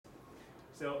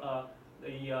So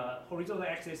the horizontal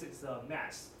axis is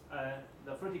mass.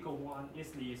 The vertical one is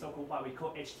the so-called what we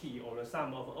call HT, or the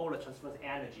sum of all the transverse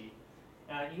energy.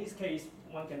 In this case,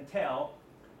 one can tell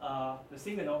the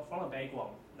signal from the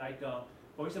background. Like,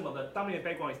 for example, the dominant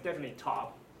background is definitely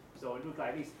top. So it looks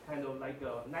like this, kind of like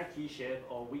a Nike shape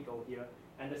or wiggle here.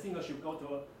 And the signal should go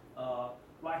to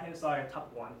right-hand side,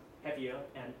 top one, heavier,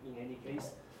 and in any case.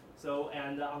 So,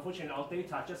 and unfortunately, our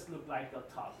data just look like a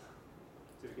top.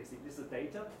 So you can see this is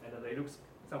data, and they look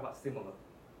somewhat similar.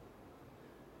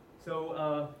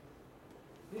 So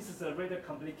this is a rather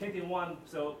complicated one.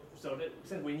 So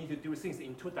since we need to do things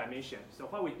in 2 dimensions. So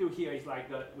what we do here is like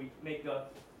we make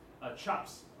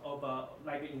charts of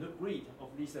like in the grid of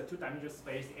this 2-dimensional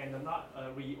space, and not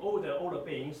reorder all the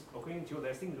beams according to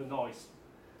their signal to noise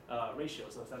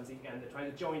ratios or something, and try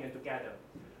to join them together.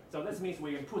 So this means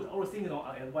we put all the signal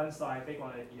on one side,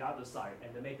 background on the other side,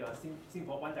 and make a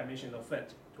simple 1-dimensional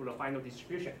fit to the final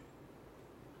distribution.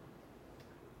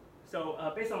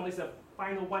 So based on this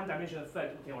final 1-dimensional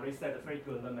fit, we can already set a very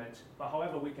good limit. But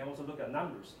however, we can also look at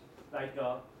numbers. Like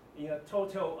in a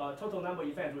total number of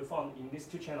events we found in these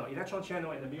 2 channels, electron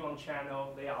channel and the muon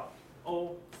channel, they are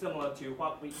all similar to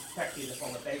what we expected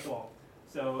from the background.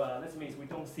 So this means we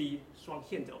don't see strong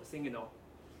hint of signal.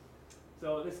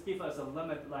 So this gives us a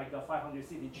limit like 500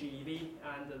 CTGeV,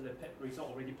 and the result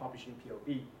already published in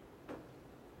POB.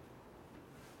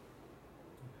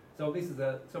 So this is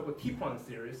the so-called T prime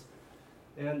series.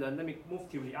 And let me move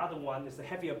to the other one. It's a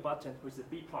heavier button, which is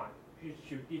B prime, which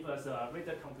should give us a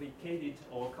rather complicated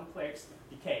or complex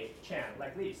decay chain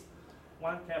like this.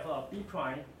 One have a B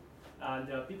prime, and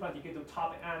B prime decay to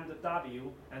top and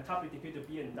W, and top decay to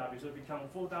B and W, so it becomes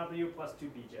 4W plus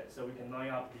 2B jet. So we can line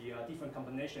up the different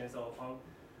combinations of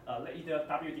either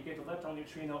W decay to lepton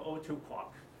neutrino or to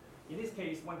quark. In this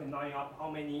case, one can line up how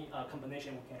many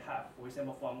combinations we can have. For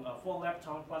example, from 4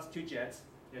 lepton plus 2 jets,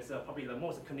 there's probably the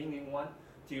most convenient one,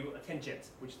 to 10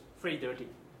 jets, which is very dirty.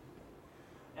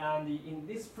 And in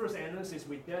this first analysis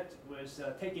we did was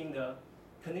taking the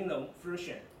continuum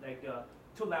version, like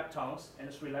 2 leptons and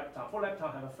 3 leptons. 4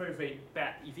 leptons have a very, very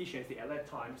bad efficiency at that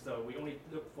time, so we only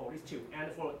look for these 2.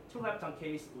 And for 2 lepton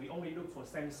case, we only look for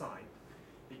same sign,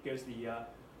 because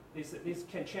this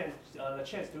can change the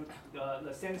chance to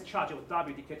the same charge of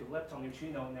W decay to lepton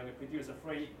neutrino, and we produce a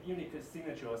very unique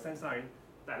signature of same sign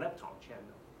dilepton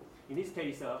channel. In this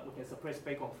case, we can suppress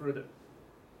background further.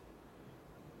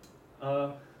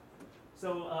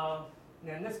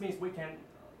 Then this means we can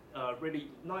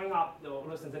really line up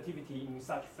the sensitivity in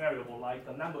such variable like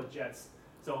the number of jets.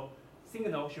 So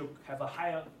signal should have a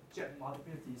higher jet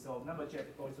multiplicity, so number of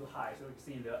jets goes too high. So you can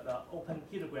see the open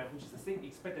histogram, which is the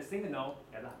expected signal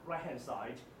at the right-hand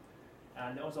side.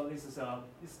 And also this is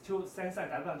this 2 sensor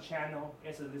diagonal channel,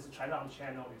 as this tridiagonal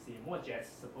channel, you see more jets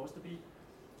supposed to be.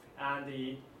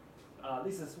 And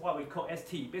this is what we call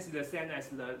ST, basically the same as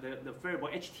the variable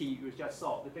HT you just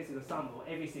saw, basically the sum of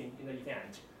everything in the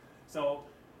event. So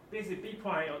basically B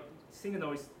prime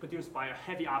signal is produced by a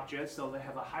heavy object, so they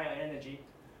have a higher energy.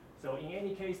 So in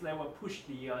any case, they will push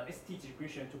the ST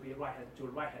distribution to be to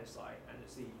the right-hand side, and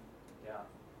see,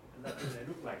 and they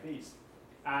look like this.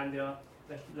 And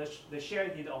the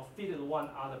shaded or fitted one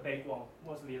are the background,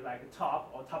 mostly like top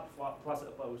or top plus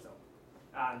a boson.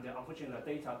 And unfortunately, the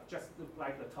data just look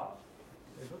like the top.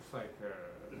 It looks like there's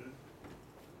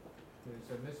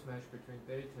a mismatch between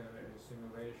data and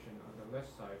simulation on the left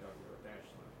side of your dash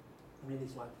line. I mean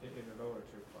this one? In the lower 2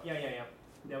 parts. Yeah.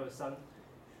 There was some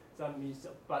miss,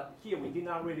 but here we did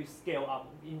not really scale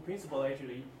up. In principle,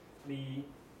 actually,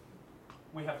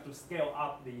 we have to scale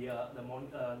up the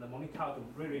monitor to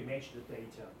really match the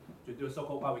data, to do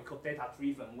so-called what we call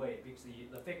data-driven way, because the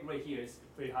effect rate here is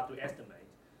very hard to estimate.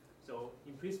 So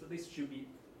in principle, this should be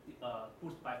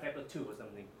boosted by factor 2 or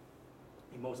something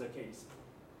in most of the case.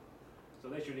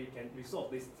 So actually can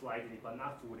resolve this slightly, but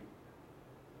not fully.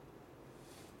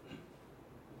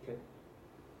 Okay.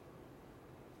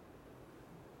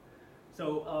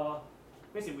 So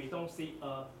basically we don't see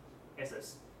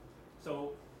SS.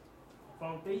 So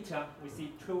from data, we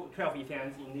see 12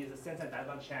 events in this sensor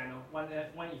diagonal channel, one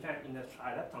event in the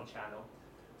trilepton channel.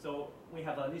 So we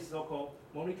have this so-called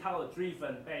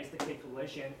molecular-driven based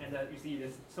calculation, and you see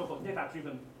this so-called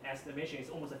data-driven estimation is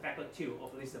almost a factor 2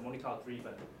 of this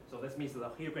molecular-driven. So this means the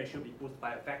histogram should be boosted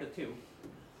by a factor 2.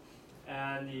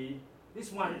 And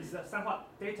this one is somewhat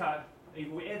data. If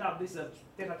we add up this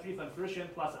data-driven version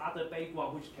plus other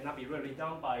background, which cannot be really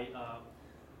done by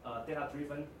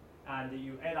data-driven, and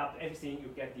you add up everything, you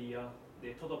get the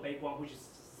total background, which is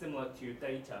similar to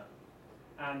data.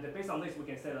 And based on this, we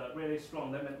can set a really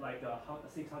strong limit like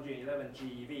 611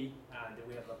 GeV, and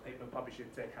we have a paper published in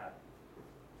JCAT.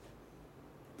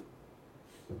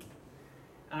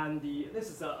 And this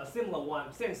is a similar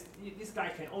one, since this guy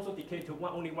can also decay to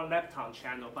only one lepton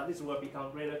channel, but this will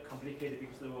become rather complicated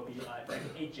because there will be like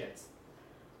 8 jets.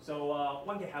 So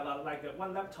one can have like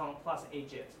one lepton plus 8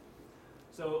 jets.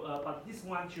 So, but this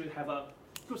one should have a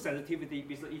good sensitivity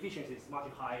because the efficiency is much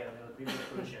higher than the previous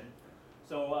version.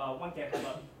 So one can have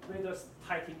a rather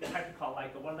tactical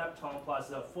like one lepton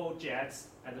plus 4 jets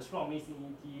and the strong missing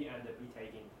ET and the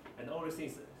B-tagging, and all these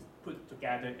things put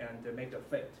together and make a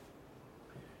fit.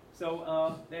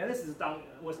 So the analysis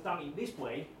was done in this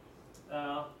way.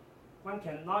 One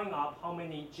can line up how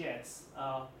many jets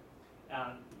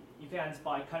events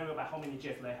by carrier by how many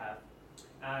jets they have.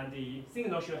 And the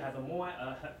signal should have a more,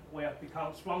 will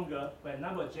become stronger when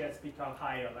number of jets become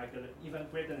higher, like even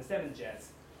greater than 7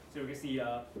 jets. So you can see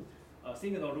a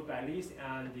signal look like this,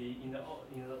 and in the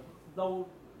low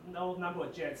number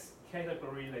of jets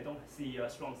category, they don't see a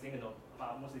strong signal,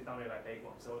 mostly dominated by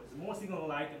background. So it's more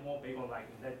signal-like and more background-like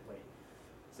in that way.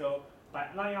 So by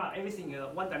lining up everything in a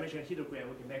one-dimensional histogram,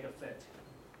 we can make a fit.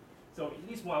 So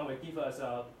this one will give us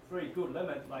a very good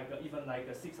limit, like even like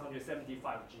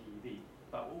 675 GeV,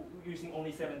 but using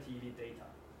only 70 eV data.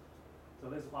 So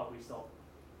this is what we saw.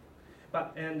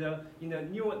 But in the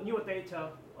newer data,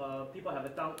 people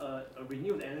have done a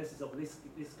renewed analysis of this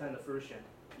kind of version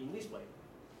in this way.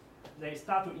 They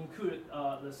start to include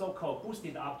the so-called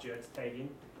boosted objects tagging,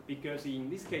 because in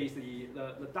this case,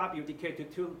 the W decay to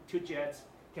two jets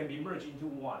can be merged into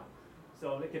one.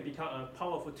 So they can become a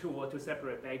powerful tool to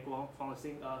separate background from a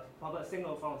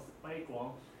signal from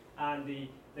background. And the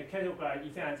categorize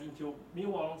events into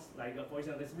muons, like for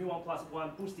example, this muon plus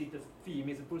 1 boosted phi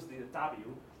means boosted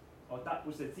W, or that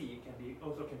boosted Z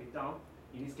also can be done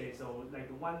in this case. So like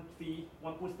one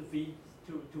boosted phi,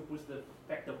 two boosted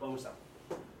vector boson.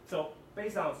 So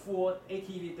based on 4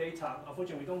 ATV data,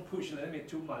 unfortunately we don't push the limit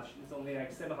too much. It's only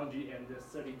like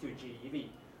 732 GeV,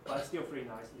 but it's still very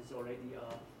nice. It's already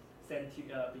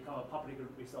become a public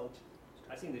result.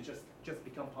 I think it just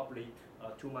become public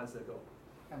 2 months ago.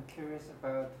 I'm curious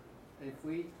about if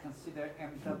we consider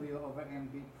MW over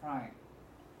MB prime,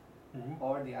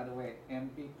 or the other way,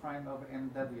 MB prime over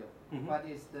MW, what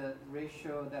is the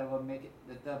ratio that will make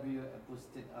the W a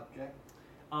boosted object?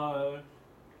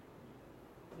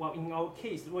 Well, in our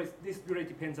case, this really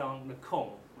depends on the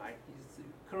cone, right?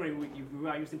 Currently, if we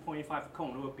are using 0.5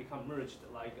 cone, it will become merged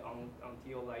like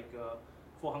until like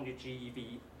 400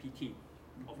 GeV PT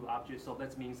of the object. So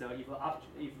that means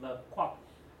if the quark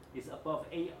is above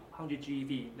 800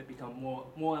 GeV, they become more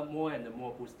and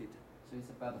more boosted. So it's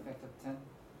about a factor of 10?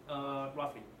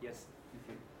 Roughly, yes.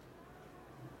 Okay.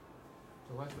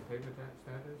 So what's the paper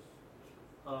status?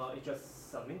 It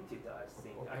just submitted, I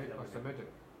think. Okay, submitted.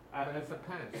 But it's a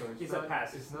pass, so it's a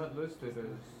pass. It's not listed as.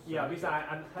 Yeah, because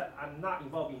I'm not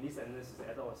involved in this analysis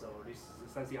at all, so this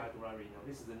is something I do not really know.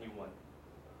 This is the new one.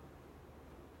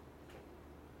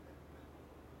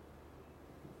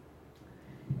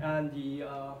 And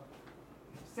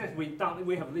since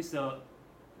we have this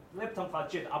lepton plus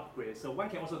jet upgrade, so one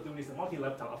can also do this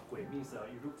multi-lepton upgrade. Means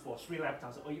you look for 3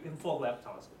 leptons or even 4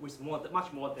 leptons with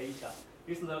much more data.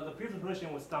 Because the previous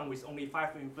version was done with only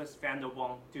 5 inverse van der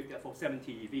Waals to get for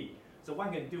 70 eV. So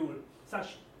one can do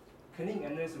such cleaning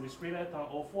analysis with 3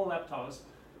 leptons or 4 leptons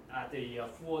at the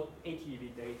 4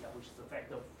 ATV data, which is a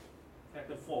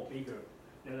factor 4 bigger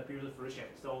than the previous version.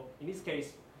 So in this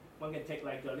case, one can take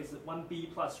like this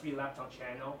 1B plus 3 lepton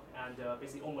channel, and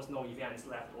basically almost no events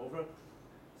left over.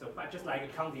 So by just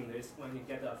like counting this, one can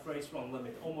get a very strong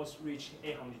limit, almost reach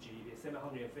 800 GeV,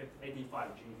 785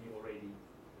 GeV already.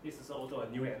 This is also a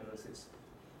new analysis.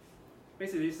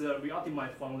 Basically, this is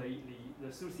re-optimized from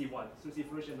the SUSY one, SUSY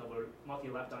version of a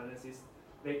multi-lepton analysis.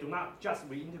 They do not just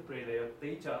reinterpret their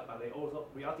data, but they also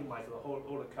re-optimize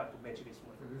all the cut to match this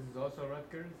one. So this is also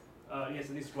Rutgers? Yes,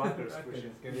 this is Rutgers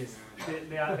version. Yes.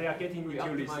 They are getting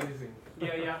into this.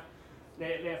 Yeah.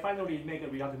 They finally make a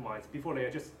re-optimize. Before they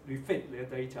just refit their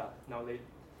data. Now they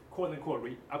quote unquote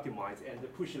re-optimize and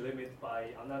push the limit by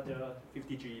another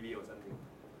 50 GeV or something.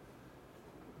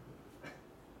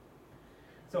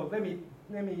 So let me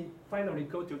finally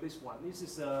go to this one. This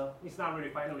is it's not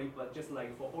really finally, but just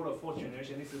like for all the 4th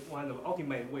generation, this is one of the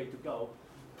ultimate way to go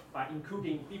by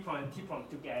including B prime and T prime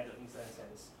together in some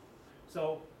sense.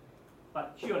 So,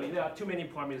 but surely there are too many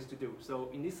parameters to do. So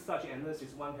in this such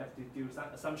analysis, one has to do some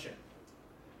assumption.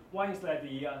 One is that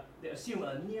they assume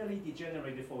a nearly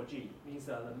degenerated 4G, means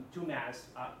the 2 mass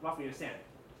are roughly the same,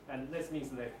 and this means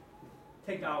they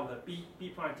take out the B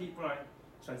prime T prime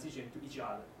transition to each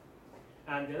other.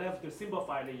 And they have to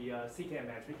simplify the CK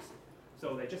matrix.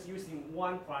 So they're just using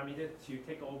one parameter to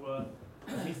take over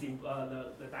missing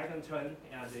the diagonal term,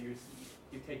 and you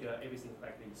take everything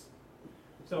like this.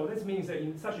 So this means that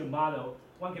in such a model,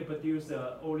 one can produce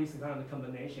all these kind of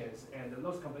combinations, and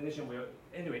those combinations will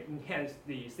anyway enhance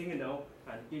the signal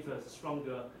and give us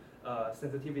stronger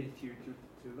sensitivity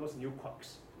to those new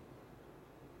quarks.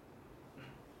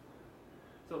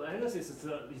 So the analysis is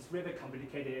really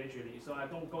complicated actually, so I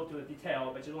don't go to the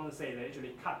detail, but just want to say they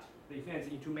actually cut the events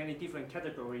into many different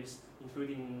categories,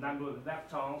 including number of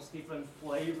leptons, different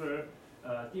flavor,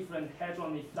 different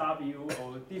hadronic W,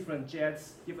 or different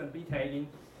jets, different beta in.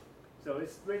 So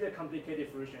it's really a complicated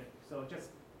version. So just,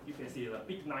 you can see the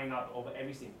big lineup of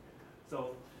everything.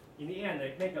 So in the end,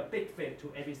 they make a big fit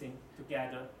to everything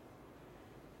together.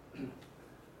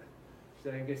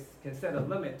 So you can set a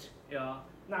limit,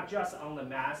 not just on the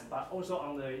mass, but also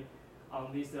on the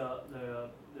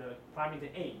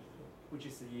parameter A, which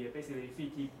is the basically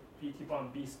Pt prime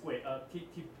B squared,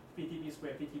 Pt B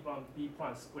squared, Pt prime B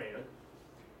prime squared,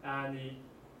 and you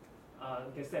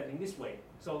can set in this way.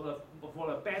 So for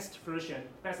the best version,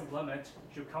 best limit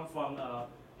should come from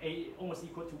A almost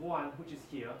equal to 1, which is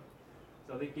here.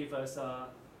 So they give us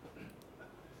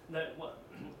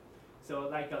so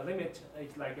like a limit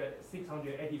is like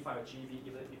 685 GeV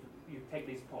if you take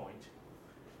this point.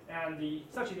 And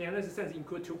such an analysis sense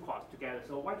include two quarks together.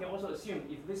 So one can also assume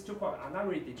if these two quarks are not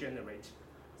really degenerate,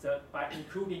 so by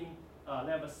including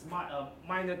they have a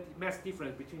minor mass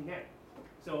difference between them.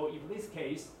 So in this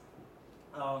case,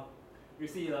 you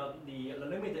see the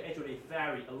limit actually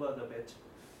vary a little bit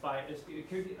by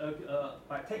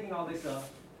taking out this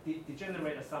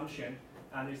degenerate assumption,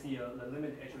 and you see the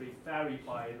limit actually vary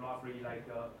by roughly like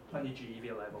 20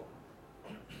 GeV level.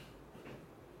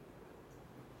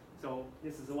 So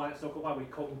this is one so-called what we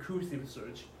call inclusive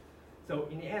search. So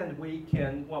in the end, we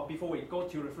can, well, before we go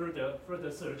to the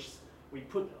further search, we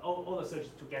put all the searches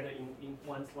together in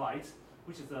one slide,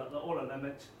 which is the order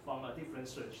limit from a different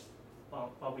search.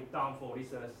 What we've done for this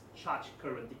charge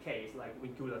current decays, like we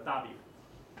include a W.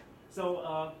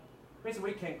 So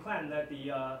basically, we can claim that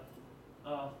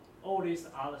all these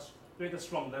are very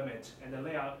strong limit, and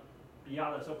they are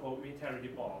beyond the so-called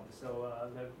unitarity bond. So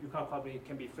the UCAR probably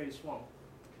can be very strong.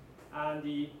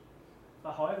 And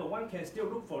but however, one can still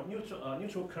look for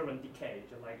neutral current decay,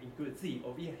 just like include Z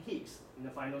or even Higgs in the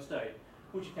final state,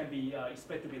 which can be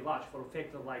expected to be large for a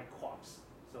factor like quarks.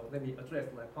 So let me address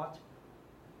that part.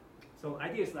 So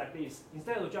idea is like this: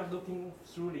 instead of just looking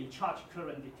through the charge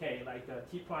current decay, like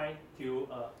T prime to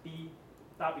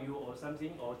BW or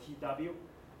something, or TW,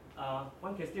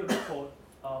 one can still look for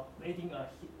adding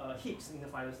a Higgs in the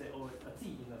final state or a Z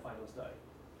in the final state.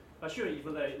 But sure, if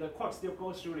the quark still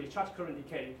goes through the charge current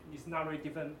decay, it's not really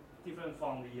different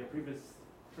from the previous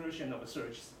version of the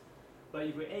search. But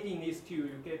if we're adding these two,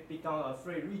 you become a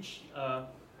very rich a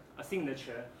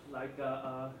signature, like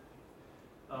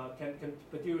can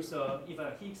produce even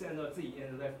a Higgs and a Z,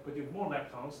 and produce more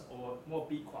leptons or more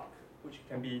B quark, which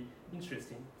can be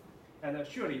interesting. And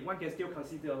surely one can still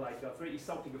consider like a very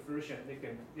exotic version.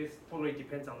 This totally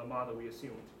depends on the model we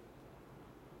assumed.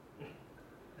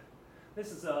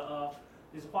 This is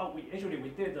what we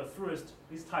did the first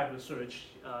this type of search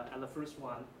and the first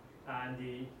one, and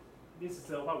this is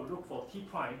what we look for T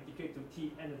prime decay to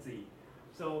T and Z.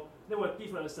 So there will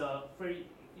give us a very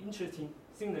interesting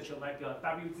signature like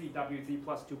WZ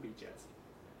plus 2 B jets.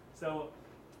 So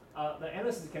the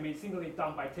analysis can be singly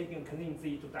done by taking canine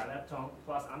Z to dilepton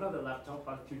plus another lepton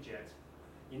plus 2 jets.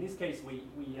 In this case,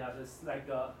 we have this like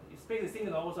space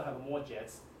signal also have more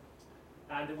jets.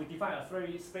 And we define a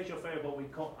very special variable we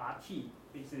call RT.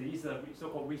 This is a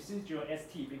so-called residual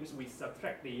ST because we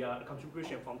subtract the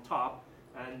contribution from top.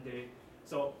 And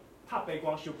so top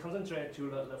background should concentrate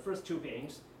to the first two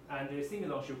beams, and the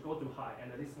signal should go to high.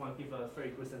 And this one gives a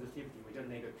very good sensitivity with a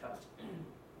negative cut.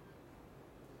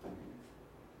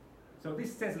 So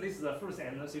this is the first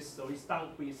analysis. So it's done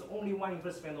with only one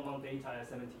inverse phenomenon data at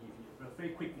 70 eV, a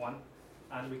very quick one.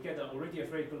 And we get already a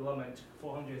very good limit,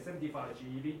 475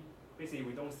 GeV. Basically,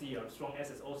 we don't see a strong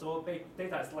SS. Also,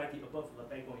 data is slightly above the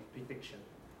backbone prediction.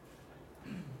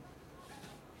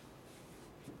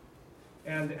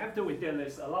 And after we did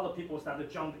this, a lot of people started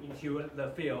to jump into the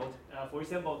field. For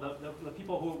example, the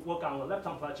people who work on the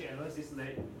lepton project analysis,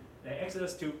 they asked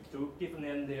us to give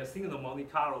them the signal Monte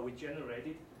Carlo we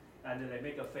generated, and they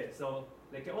make a fit. So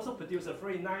they can also produce a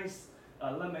very nice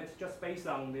limit just based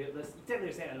on the exactly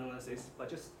the same analysis, but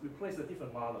just replace a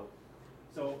different model.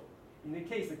 So in the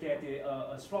case, get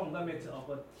a strong limit of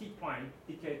a T prime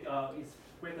decay is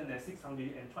greater than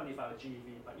 625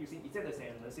 GeV, but using exactly the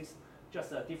same analysis,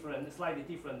 just a slightly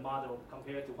different model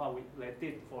compared to what we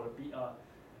did for the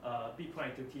B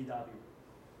prime to TW.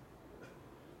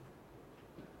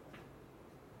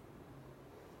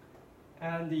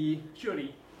 And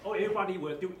surely, everybody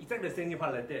will do exactly the same thing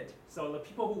what I did. So the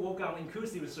people who work on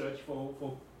inclusive search for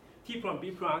T prime,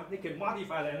 B prime, they can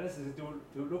modify the analysis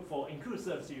to look for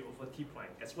inclusive search for T prime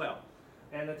as well.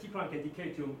 And T prime can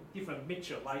decay to different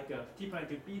mixture, like T prime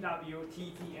to BW,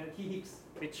 TT, and T Higgs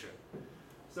mixture.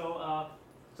 So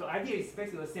idea is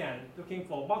basically the same, looking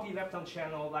for multi-lepton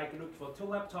channel, like look for 2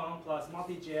 lepton plus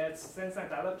multi-jets, sensor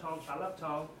dilepton,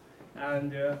 trilepton,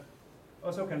 and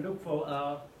also can look for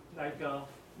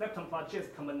lepton plus jets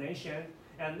combination.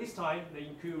 And this time they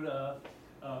include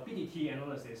BDT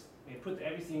analysis. They put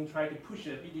everything, try to push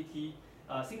the BDT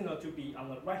signal to be on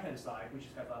the right-hand side, which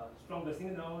have a stronger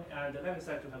signal, and the left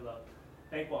side to have a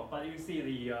background. But you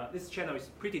see this channel is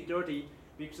pretty dirty,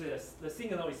 because the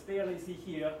signal is barely see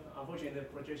here. Unfortunately, the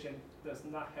projection does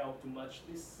not help too much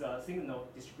this signal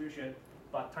distribution,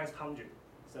 but times 100.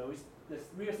 So the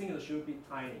real signal should be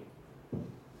tiny.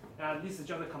 And this is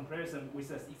just a comparison with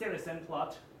exactly the same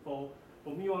plot for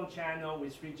mu1 channel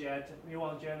with 3 jet,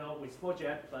 mu1 channel with 4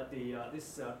 jet, but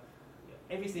this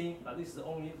everything, but this is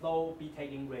only low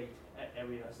B-taking rate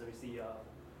area. So you see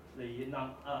the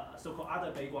so-called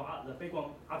other background, the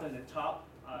background other than top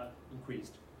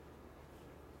increased.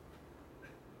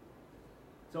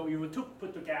 So you would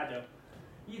put together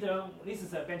either this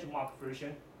is a benchmark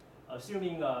version,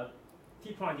 assuming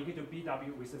T prime decay to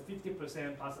BW with a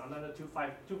 50% plus another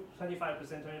 25%,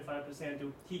 25%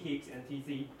 to T Higgs and TZ.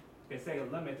 You can set a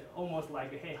limit almost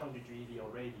like 800 GeV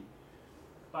already.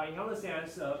 But in other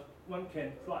sense, one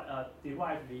can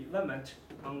derive the limit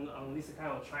on this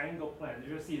kind of triangle plan.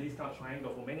 You will see this kind of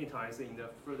triangle for many times in the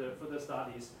further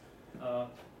studies.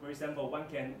 For example, one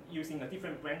can, using a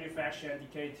different Bragg fraction,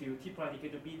 decay to T prime decay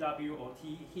to BW or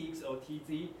T Higgs or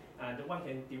TZ, and one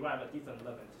can derive a different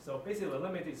limit. So basically the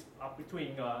limit is up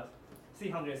between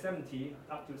 370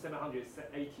 up to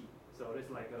 780. So it's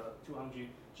like a 200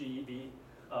 GeV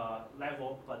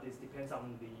level, but this depends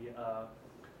on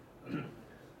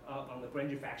the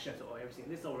Bragg fractions or everything.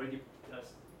 This is already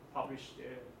published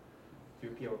to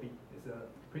PLB. It's a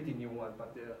pretty new one,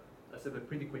 but it's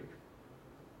pretty quick.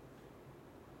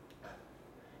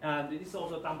 And this is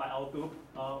also done by our group.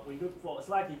 We look for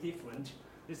slightly different.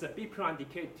 This is a B prime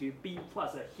decay to B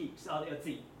plus a Higgs,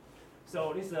 Z.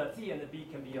 So this Z and the B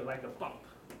can be like a bump.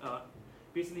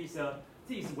 Basically, Z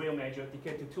is well measured,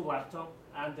 decay to 2 lepton,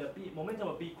 and the momentum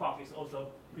of B quark is also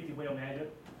pretty well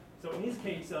measured. So in this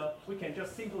case, we can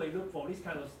just simply look for this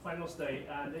kind of final state,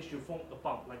 and they should form a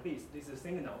bump like this. This is a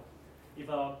signal.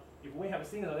 If we have a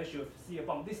signal, they should see a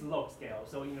bump. This is log scale.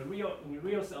 So in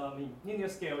linear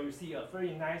scale, you see a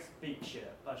very nice big shape.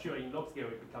 But sure, in log scale,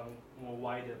 it becomes more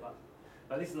wider.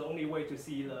 But this is the only way to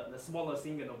see the smaller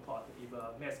signal part if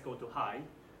mass go too high.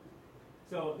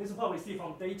 So this is what we see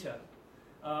from data.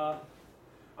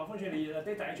 Unfortunately, the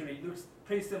data actually looks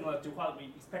pretty similar to what we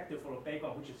expected for a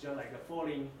background, which is just like a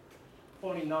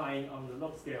 49 on the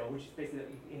log scale, which is basically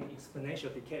in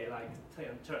exponential decay, like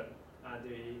turn. And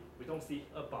we don't see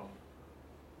a bump.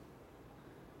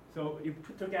 So you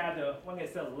put together, one can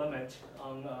set a limit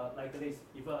on like this.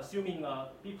 If assuming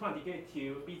B prime decay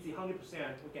to BZ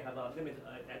 100%, we can have a limit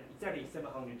at exactly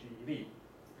 700 GeV.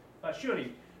 But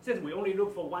surely, since we only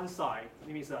look for one side,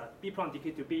 it means B prime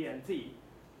decay to B and Z.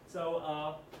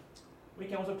 So we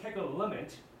can also calculate the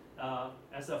limit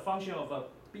as a function of a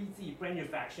BZ Bragg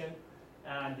fraction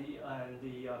and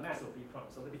the mass of B prime.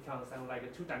 So it becomes something like a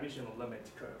 2-dimensional limit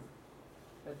curve.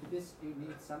 But this, you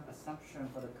need some assumption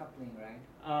for the coupling,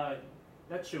 right?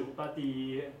 That's true, but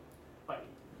here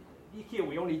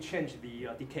we only change the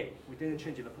decay. We didn't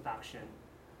change the production.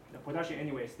 The production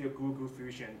anyway is still group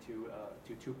fusion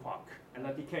to 2 quark, and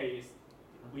the decay is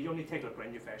we only take the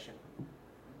Bragg fraction.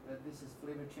 But this is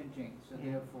flavor changing, so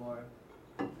therefore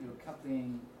your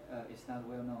coupling is not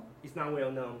well known. It's not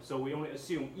well known, so we only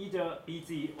assume either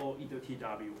BZ or either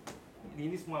TW.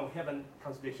 In this one, we haven't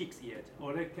considered Higgs yet,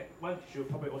 or one should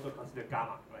probably also consider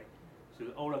gamma, right? So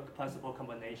all the possible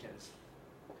combinations.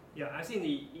 Yeah, I think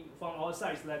from our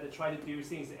side, is that try to do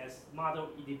things as model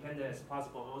independent as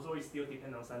possible. Also, it still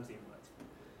depends on something, but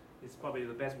it's probably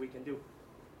the best we can do.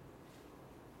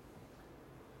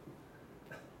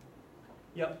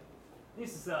 Yeah,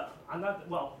 this is another.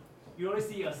 Well, you already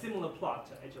see a similar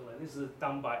plot actually. This is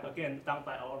done by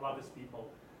our Roberts people.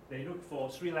 They look for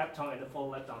 3 lepton and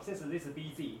 4 leptons. Since this is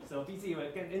BZ, so BZ will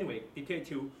again anyway decay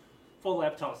to 4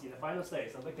 leptons in the final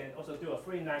state. So they can also do a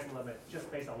very nice limit just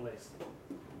based on this.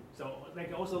 So they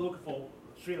can also look for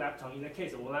 3 leptons in the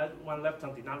case of 1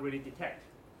 lepton did not really detect.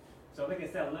 So they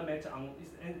can set a limit on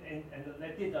this, and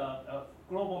they did a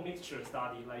global mixture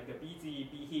study like BZ,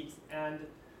 B Higgs, and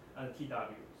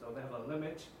TW. So they have a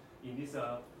limit in this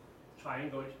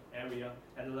triangle area,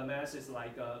 and the mass is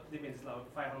like limit is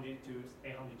like 500 to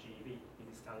 800 GeV in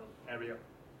this kind of area.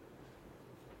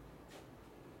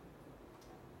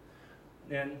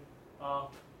 Then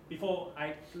before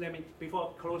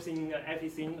closing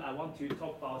everything, I want to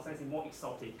talk about something more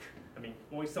exotic.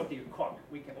 More exotic quark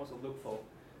we can also look for.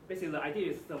 Basically, the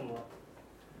idea is similar.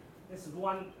 This is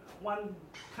one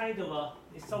kind of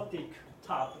exotic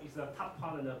top is a top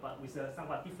partner, but with a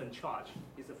somewhat different charge.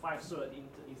 It's a 5-third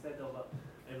instead of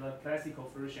a classical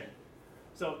version.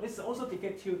 So this also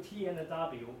decay to T and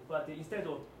W, but instead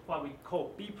of what we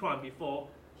call B prime before,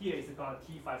 here is called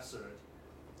T 5-third.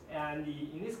 And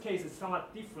in this case, it's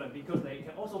somewhat different because they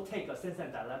can also take a sense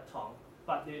and dilepton,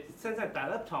 but the sense and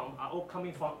dilepton are all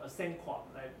coming from a same quark.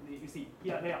 Like you see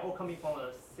here, they are all coming from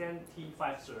a same T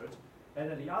 5-third, and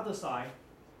then the other side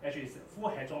actually is full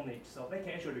hadronic, so they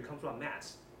can actually come from a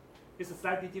mass. This is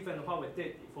slightly different than what we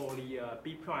did for the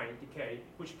B prime decay,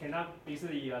 which cannot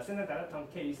basically sense and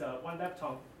dilepton case one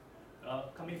lepton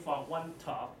coming from one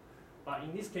top, but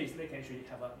in this case they can actually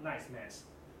have a nice mass.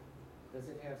 Does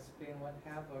it have spin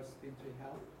 1/2 or spin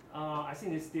 3/2? I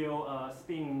think it's still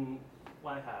spin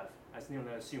 1/2. I still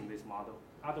assume this model.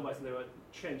 Otherwise, they will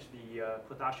change the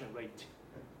production rate.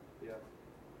 Yeah.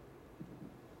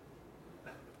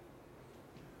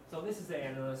 So this is the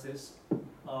analysis.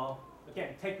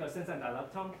 Again, take a sense and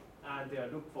dilepton and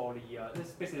look for the.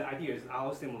 This basically the idea is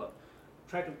all similar.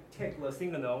 Try to take the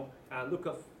signal and look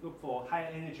for higher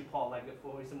energy part, like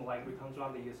for example, like we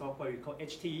construct the software we call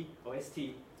HT or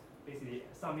ST. Basically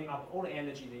summing up all the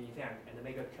energy in the event and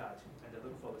make a cut and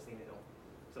look for the signal.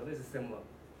 So this is similar.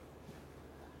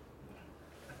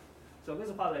 So this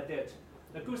is what I did.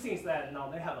 The good thing is that now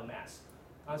they have a mass.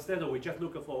 Instead of we just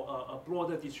look for a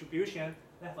broader distribution,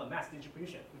 they have a mass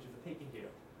distribution, which is the peak in here.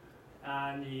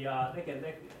 And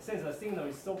since the signal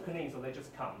is so clean, so they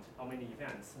just count how many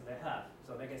events they have.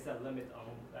 So they can set a limit on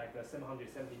like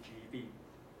 770 GeV.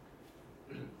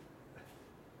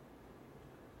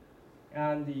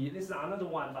 And this is another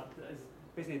one, but it's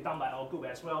basically done by our group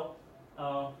as well.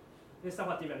 This is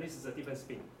somewhat different. This is a different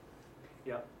spin.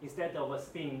 Yeah. Instead of a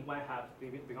spin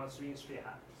 1/2, it becomes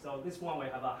 3.5. So this one will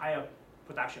have a higher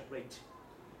production rate.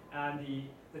 And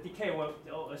the decay will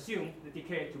assume the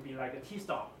decay to be like a T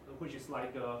star, which is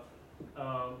like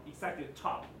exactly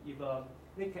top. If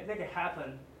that can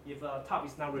happen if top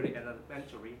is not really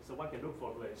elementary, so one can look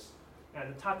for this.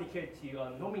 And the top decay to a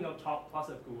nominal top plus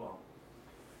a gluon.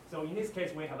 So in this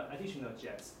case, we have additional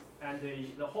jets, and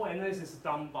the whole analysis is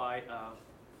done by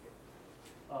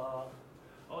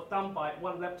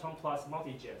one lepton plus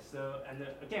multi-jet. So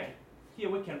again, here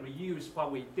we can reuse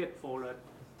what we did for the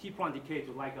T prime decay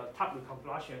to like a top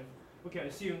recombustion. We can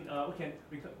assume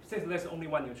since there's only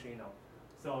one neutrino,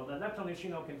 so the lepton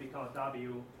neutrino can become a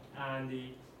W,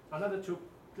 and another two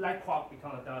light quark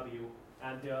become a W,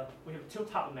 and we have two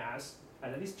top mass,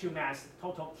 and these two mass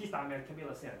total T star mass can be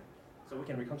the same. So we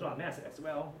can reconstruct mass as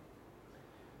well.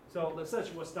 So the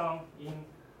search was done in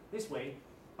this way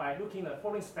by looking at the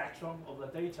following spectrum of the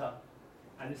data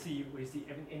and see if we see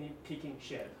any peaking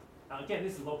shape. Again,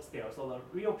 this is log scale, so the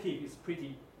real peak is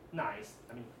pretty nice,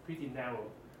 pretty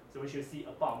narrow. So we should see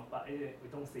a bump, but we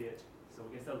don't see it. So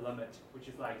we can set a limit, which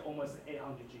is like almost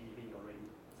 800 GeV already,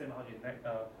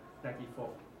 794.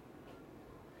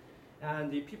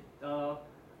 And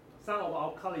some of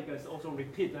our colleagues also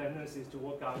repeat the analysis to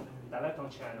work on the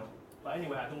dilepton channel. But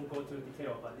anyway, I don't go to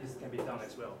detail, but this can be done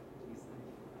as well.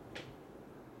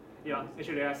 Yeah,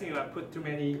 actually, I think I put too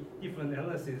many different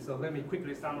analyses, so let me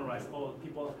quickly summarize all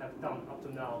people have done up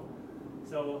to now.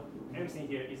 So everything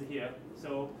here is here.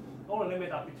 So all the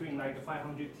limits are between like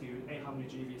 500 to 800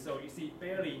 GeV. So you see,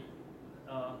 barely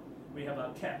we have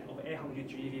a cap of 800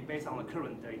 GeV based on the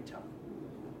current data.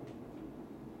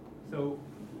 So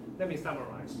let me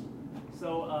summarize.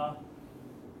 So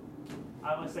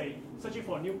I would say searching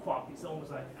for a new quark is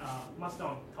almost like a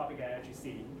must-on topic at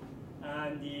LGC.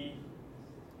 And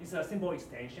it's a simple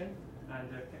extension, and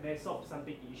they solve some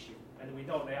big issue. And we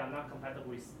know they are not compatible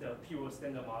with the pure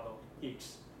standard model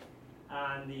Higgs.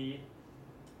 And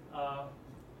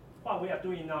what we are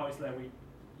doing now is that we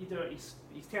either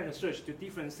extend the search to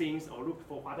different things or look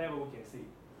for whatever we can see.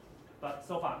 But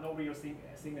so far, no real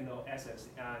signal assets,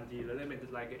 and the limit is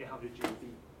like 800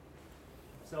 GeV.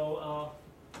 So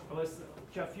just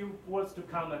a few words to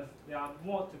comment. There are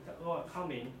more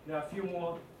coming. There are a few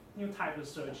more new types of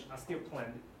search are still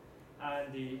planned.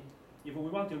 And if we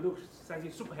want to look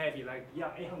something super heavy, like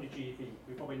 800 GeV,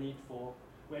 we probably need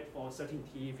wait for 13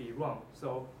 TeV run.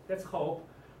 So let's hope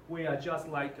we are just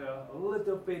like a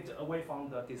little bit away from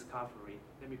the discovery.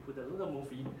 Let me put a little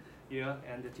movie here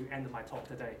and to end my talk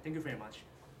today. Thank you very much.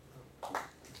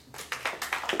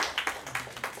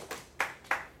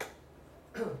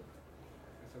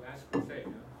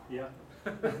 Yeah.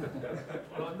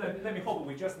 Well, let me hope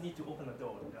we just need to open the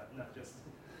door, not just.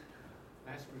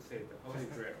 Last crusade, the holy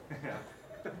grail.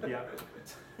 Yeah.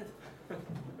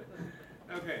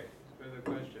 Okay, further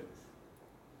questions?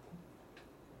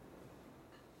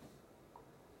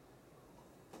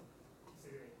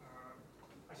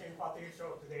 Actually, what you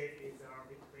showed today is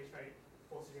basically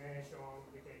fourth generation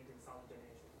decay to third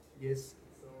generation. Yes.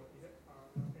 So is it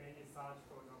any search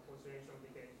for the fourth generation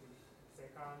decay to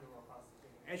second or first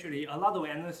generation? Actually, a lot of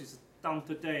analysis done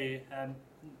today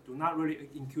do not really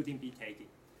including BKT.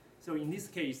 So in this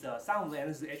case, some of the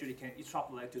analysis actually can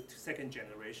extrapolate to second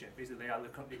generation. Basically,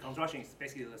 the construction is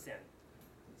basically the same.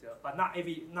 So, but not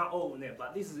all of them.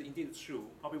 But this is indeed true.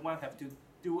 Probably one have to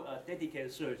do a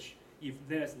dedicated search if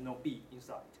there's no B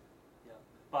inside. Yeah.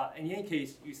 But in any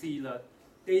case, you see the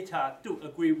data do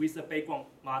agree with the background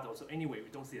model. So anyway, we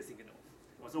don't see a signal.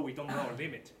 Also, we don't know a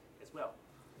limit as well.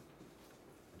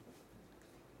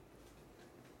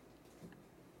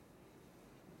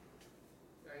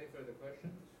 Any further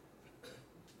questions?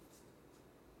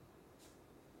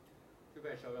 Too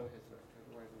bad Xiaoyang has left,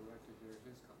 otherwise I would like to hear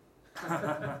his comment.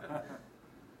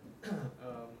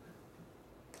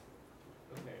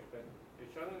 Okay, but if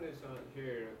Xiaoyang is not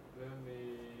here, let me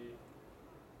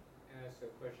ask a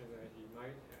question that he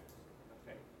might ask.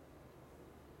 Okay.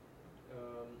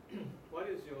 What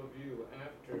is your view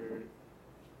after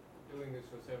doing this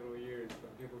for several years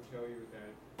when people tell you that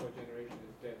fourth generation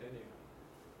is dead anyhow?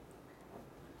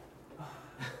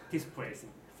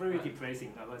 Depressing, very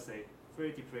depressing, I would say,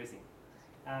 very depressing.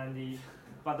 And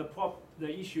but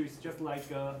the issue is just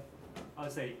like I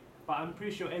would say, but I'm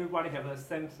pretty sure everybody have the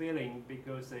same feeling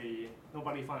because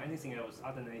nobody found anything else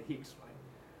other than Higgs, right?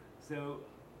 So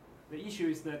the issue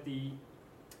is that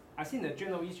I think the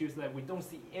general issue is that we don't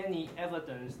see any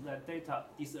evidence that data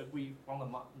disagree from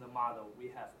the model we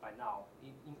have by now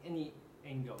in any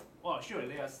angle. Well, sure,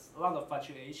 there's a lot of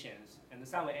fluctuations, and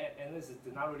some analysis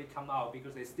did not really come out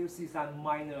because they still see some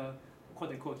minor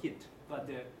quote-unquote hint, but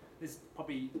this is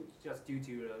probably just due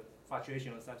to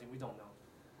fluctuation or something, we don't know.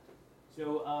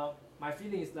 So my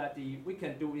feeling is that we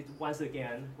can do it once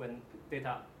again when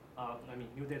data,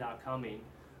 new data are coming,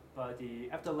 but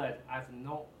after that, I have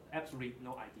absolutely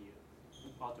no idea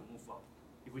how to move on.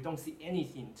 If we don't see any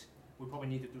hint, we probably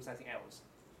need to do something else.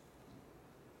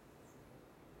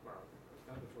 Wow, it's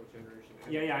not the fourth generation.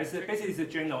 Yeah, basically it's a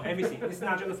general, everything. It's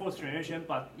not just the fourth generation,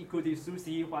 but equity,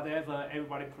 SUSY, whatever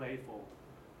everybody played for.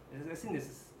 I think this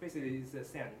is basically the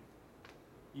same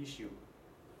issue.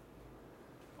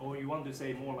 Or you want to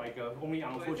say more like only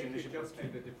on fourth generation jump to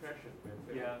perspective. the depression.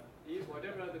 Yeah.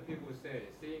 Whatever other people say,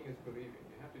 seeing is believing.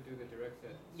 You have to do the direct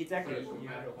set. Exactly. First, no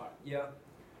matter what. Yeah.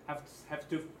 Have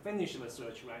to finish the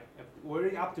search, right? We're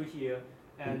already up to here,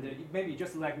 and maybe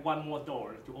just like one more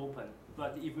door to open.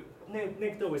 But if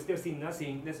next door we still see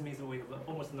nothing, this means we have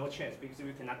almost no chance because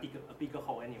we cannot dig a bigger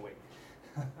hole anyway.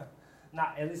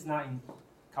 At least not in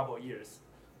a couple of years.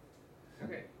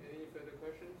 Okay. Any further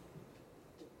questions?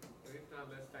 If not,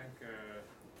 let's thank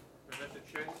Professor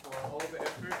Chen for all the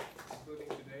effort, including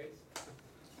today's.